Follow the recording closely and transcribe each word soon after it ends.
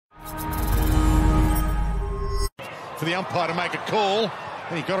for the umpire to make a call.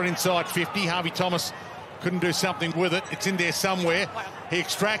 And he got it inside 50. Harvey Thomas couldn't do something with it. It's in there somewhere. He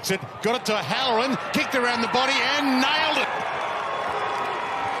extracts it, got it to Halloran, kicked around the body and nailed it.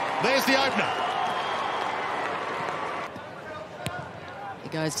 There's the opener. He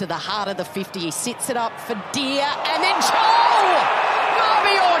goes to the heart of the 50. He sits it up for Deer and then Chol!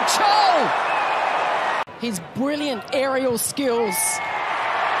 Mabior Chol! His brilliant aerial skills.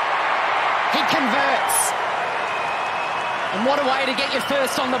 He converts. And what a way to get your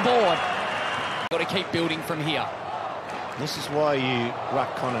first on the board. Got to keep building from here. This is why you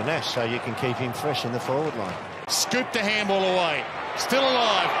ruck Connor Nash, so you can keep him fresh in the forward line. Scooped the handball away. Still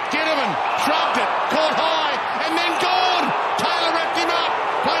alive. Ginnivan shrugged it. Caught high and then gone. Taylor wrapped him up.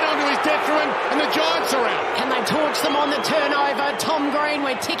 Played onto his detriment and the Giants are out. Can they torch them on the turnover? Tom Green,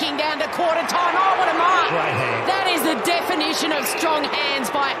 we're ticking down to quarter time. Oh, what a mark. Great hand. That is the definition of strong hands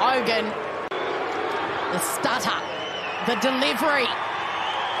by Hogan. The stutter. The delivery.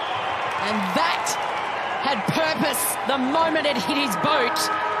 And that had purpose the moment it hit his boot.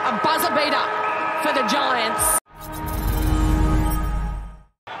 A buzzer beater for the Giants.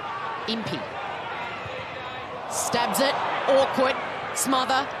 Impey. Stabs it. Awkward.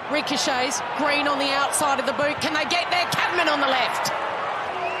 Smother. Ricochets. Green on the outside of the boot. Can they get there? Cadman on the left.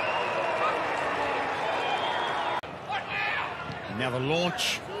 Now the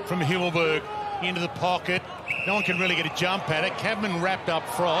launch from Himmelberg into the pocket. No one can really get a jump at it. Cadman wrapped up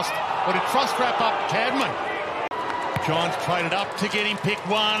Frost. Or did Frost wrap up Cadman? Giants traded up to get him pick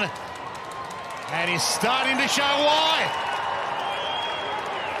one. And he's starting to show why.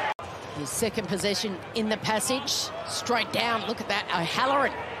 His second possession in the passage. Straight down. Look at that.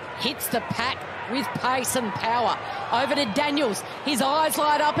 O'Halloran hits the pack with pace and power. Over to Daniels. His eyes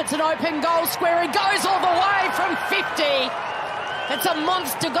light up. It's an open goal square. He goes all the way from 50. It's a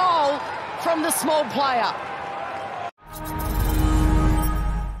monster goal from the small player.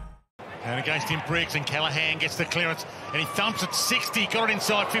 And against him, Briggs, and Callaghan gets the clearance and he thumps at 60, got it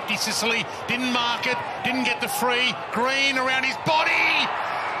inside 50. Sicily didn't mark it, didn't get the free. Green around his body.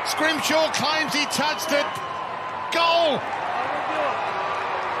 Scrimshaw claims he touched it. Goal.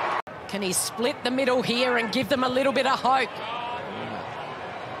 Can he split the middle here and give them a little bit of hope?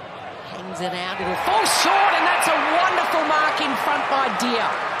 Hangs it out. It'll fall short, and that's a wonderful mark in front by Deer.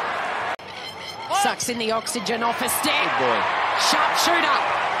 Sucks in the oxygen off a step. Good boy. Sharpshooter.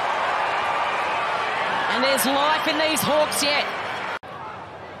 And there's life in these Hawks yet.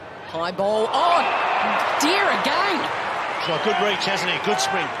 High ball. Oh, Deer again. So a good reach, hasn't he? Good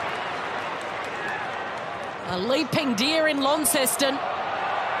spring. A leaping Deer in Launceston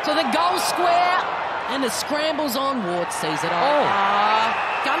to the goal square. And the scrambles on. Ward sees it.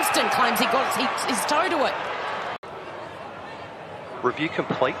 Gunston claims he got his toe to it. Review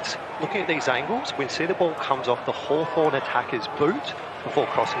complete. Looking at these angles, we see the ball comes off the Hawthorn attacker's boot before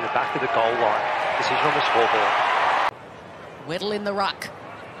crossing the back of the goal line. Decision on the scoreboard. Weddle in the ruck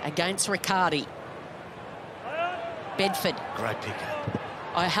against Riccardi. Bedford. Great pickup.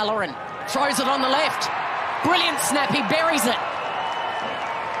 O'Halloran throws it on the left. Brilliant snap, he buries it.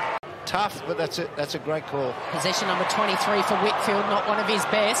 Tough, but that's a great call. Possession number 23 for Whitfield, not one of his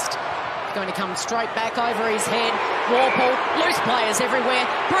best. Going to come straight back over his head. Warple, loose players everywhere.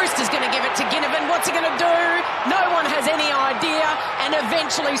 Brewster's going to give it to Ginnivan. What's he going to do? No one has any idea. And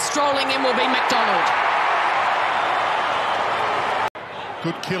eventually strolling in will be McDonald.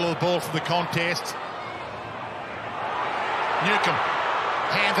 Good kill of the ball from the contest. Newcomb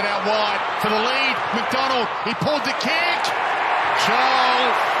hands it out wide for the lead. McDonald, he pulled the kick.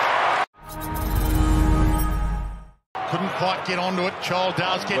 Chol couldn't quite get onto it. Chol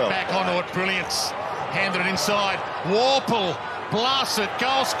does get back onto it. Brilliance. Handed it inside. Warple blasts it.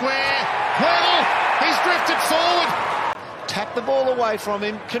 Goal square. Weddle, he's drifted forward. Tap the ball away from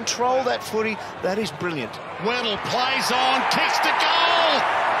him. Control that footy. That is brilliant. Weddle plays on. Kicks to goal.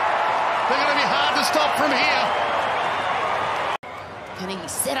 They're going to be hard to stop from here. Can he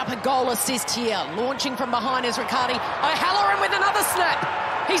set up a goal assist here? Launching from behind is Riccardi. O'Halloran with another snap.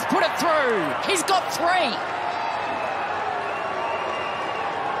 He's put it through. He's got three.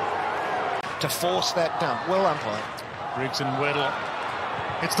 To force that dump. Well umpired. Briggs and Weddle.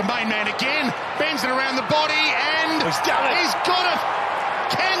 It's the main man again. Bends it around the body and he's done it. He's got it.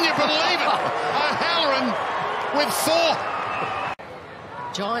 Can you believe it? O'Halloran with 4.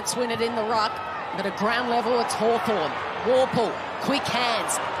 Giants win it in the ruck, but at ground level it's Hawthorn. Warple, quick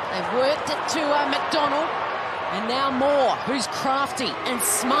hands. They've worked it to McDonald, and now Moore, who's crafty and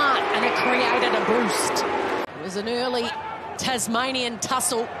smart and it created a boost. It was an early Tasmanian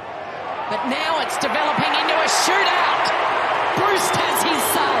tussle, but now it's developing into a shootout. Bruce has his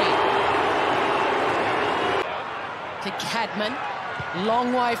say. Cadman,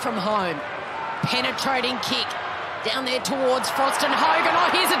 long way from home. Penetrating kick down there towards Frost and Hogan. Oh,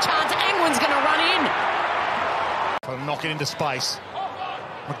 here's a chance. Angwin's going to run in. Trying to knock it into space.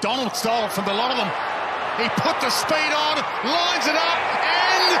 McDonald stole it from the lot of them. He put the speed on, lines it up,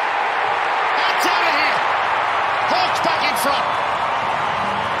 and that's out of here. Hawks back in front.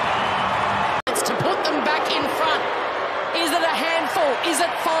 It's to put them back in front. Is it a handful? Is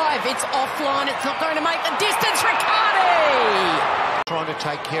it 5? It's offline. It's not going to make the distance. Riccardi! Trying to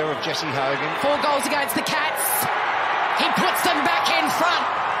take care of Jesse Hogan. 4 goals against the Cats. He puts them back in front.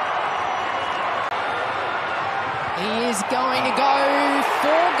 He is going to go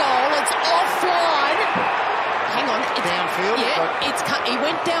for goal. It's offline. Hang on. It's downfield. Yeah, he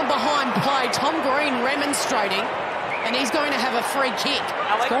went down behind play. Tom Green remonstrating, and he's going to have a free kick.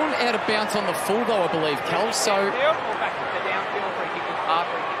 It's gone out of bounds on the full, though, I believe, Cal. So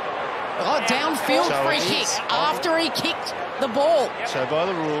downfield free kick after he kicked the ball. So by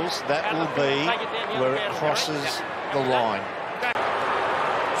the rules, that will be where it crosses the line.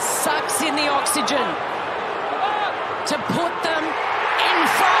 Sucks in the oxygen to put them in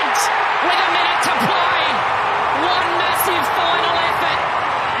front with a minute to play. One massive final effort.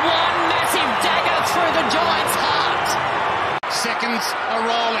 One massive dagger through the Giants' heart. Seconds are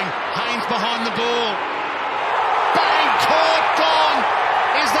rolling. Haynes behind the ball. Bang, caught, gone.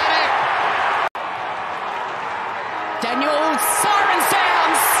 Is that it? Daniel, siren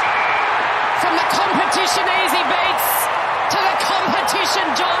sounds from the competition easy bet.